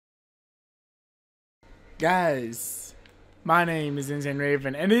Guys, my name is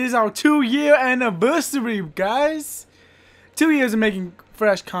InsaneRaven, and it is our 2-year anniversary, guys. 2 years of making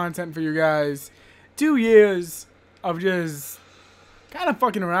fresh content for you guys. 2 years of just kind of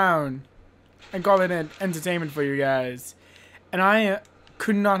fucking around and calling it entertainment for you guys. And I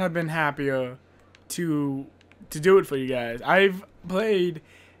could not have been happier to do it for you guys. I've played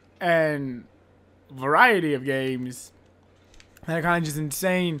a variety of games that are kind of just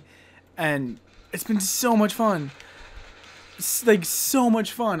insane, and it's been so much fun. It's like so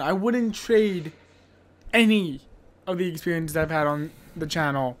much fun. I wouldn't trade any of the experiences I've had on the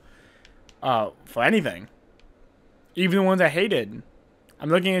channel for anything. Even the ones I hated. I'm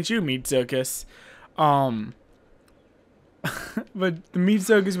looking at you, Meat Circus. But the Meat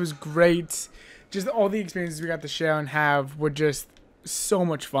Circus was great. Just all the experiences we got to share and have were just so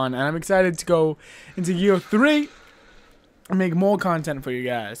much fun. And I'm excited to go into year 3 and make more content for you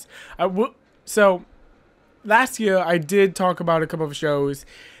guys. So, last year I did talk about a couple of shows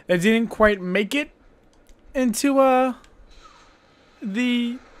that didn't quite make it into the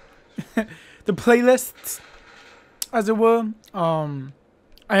the playlists, as it were. I am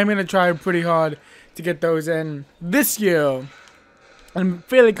gonna try pretty hard to get those in this year. I'm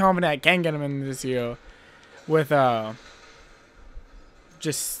fairly confident I can get them in this year with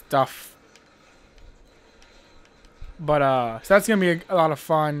just stuff. But so that's gonna be a lot of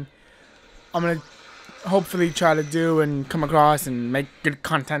fun. I'm gonna hopefully try to do and come across and make good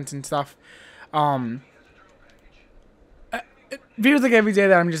content and stuff. It feels like every day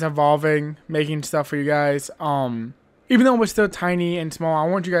that I'm just evolving, making stuff for you guys. Even though we're still tiny and small, I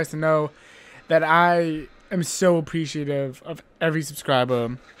want you guys to know that I am so appreciative of every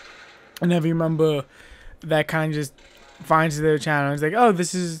subscriber and every member that kind of just finds their channel and is like, oh,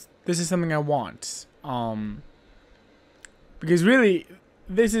 this is something I want. Because really,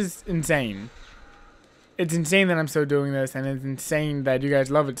 this is insane. It's insane that I'm still doing this, and it's insane that you guys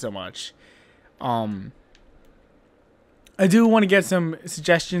love it so much. I do want to get some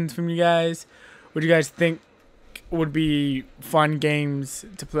suggestions from you guys. What do you guys think would be fun games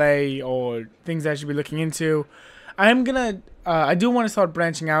to play or things I should be looking into? I do want to start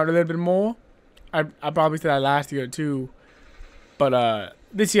branching out a little bit more. I probably said that last year too. But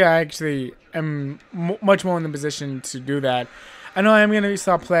this year I actually am much more in the position to do that. I know I'm going to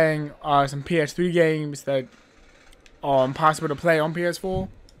start playing some PS3 games that are impossible to play on PS4.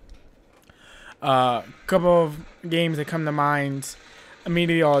 Couple of games that come to mind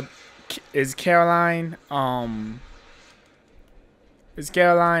immediately is Caroline,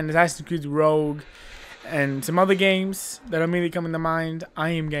 Assassin's Creed Rogue, and some other games that are immediately coming to mind. I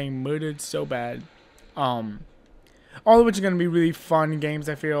am getting murdered so bad. All of which are going to be really fun games,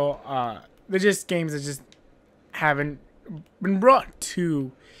 I feel. They're just games that just haven't been brought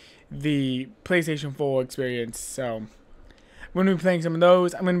to the PlayStation 4 experience. So, I'm going to be playing some of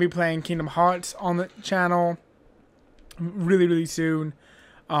those. I'm going to be playing Kingdom Hearts on the channel really, really soon.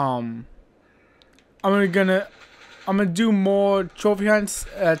 I'm gonna do more trophy hunts.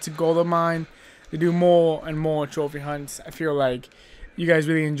 It's a goal of mine to do more and more trophy hunts. I feel like you guys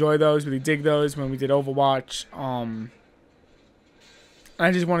really enjoy those, really dig those when we did Overwatch.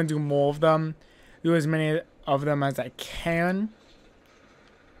 I just want to do more of them, do as many of them as I can.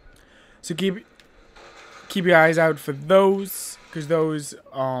 So keep your eyes out for those, because those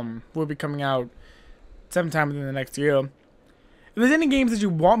will be coming out sometime within the next year. If there's any games that you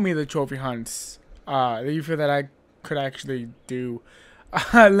want me to trophy hunts that you feel that I could actually do,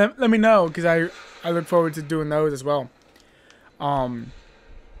 let me know, because I look forward to doing those as well. But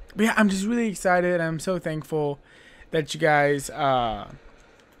yeah, I'm just really excited. I'm so thankful that you guys have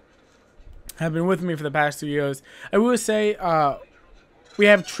been with me for the past 2 years. I will say we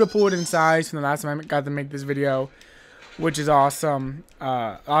have tripled in size from the last time I got to make this video, which is awesome.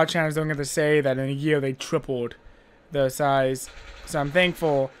 A lot of channels don't get to say that in a year they tripled the size. So I'm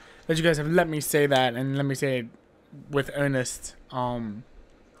thankful that you guys have let me say that, and let me say it with earnest. I'm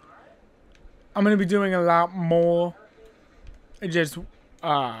going to be doing a lot more just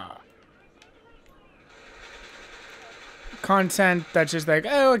content that's just like,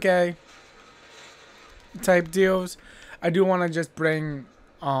 oh, okay, type deals. I do want to just bring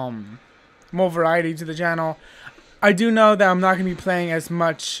more variety to the channel. I do know that I'm not going to be playing as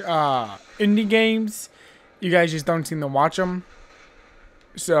much indie games. You guys just don't seem to watch them.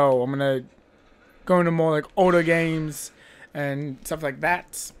 So I'm going to go into more like older games and stuff like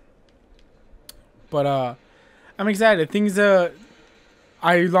that. But I'm excited. Things I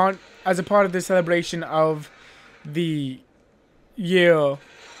launched as a part of the celebration of the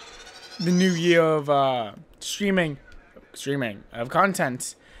new year of streaming of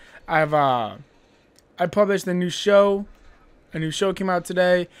content. I I published a new show. A new show came out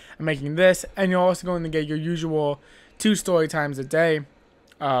today. I'm making this, and you're also going to get your usual 2 story times a day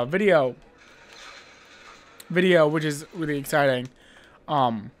video, which is really exciting.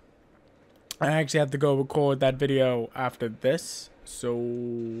 I actually have to go record that video after this, so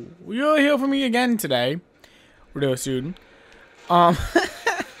you'll hear from me again today, real soon. I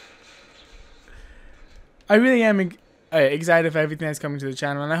really am excited for everything that's coming to the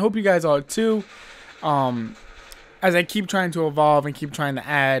channel, and I hope you guys are too. As I keep trying to evolve and keep trying to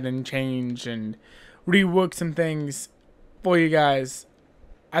add and change and rework some things for you guys,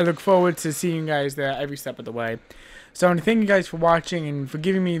 I look forward to seeing you guys there every step of the way. So I want to thank you guys for watching and for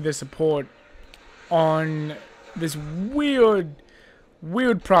giving me the support on this weird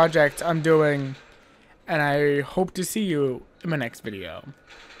project I'm doing. And I hope to see you in my next video.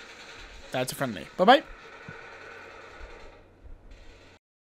 That's a friendly. Bye-bye.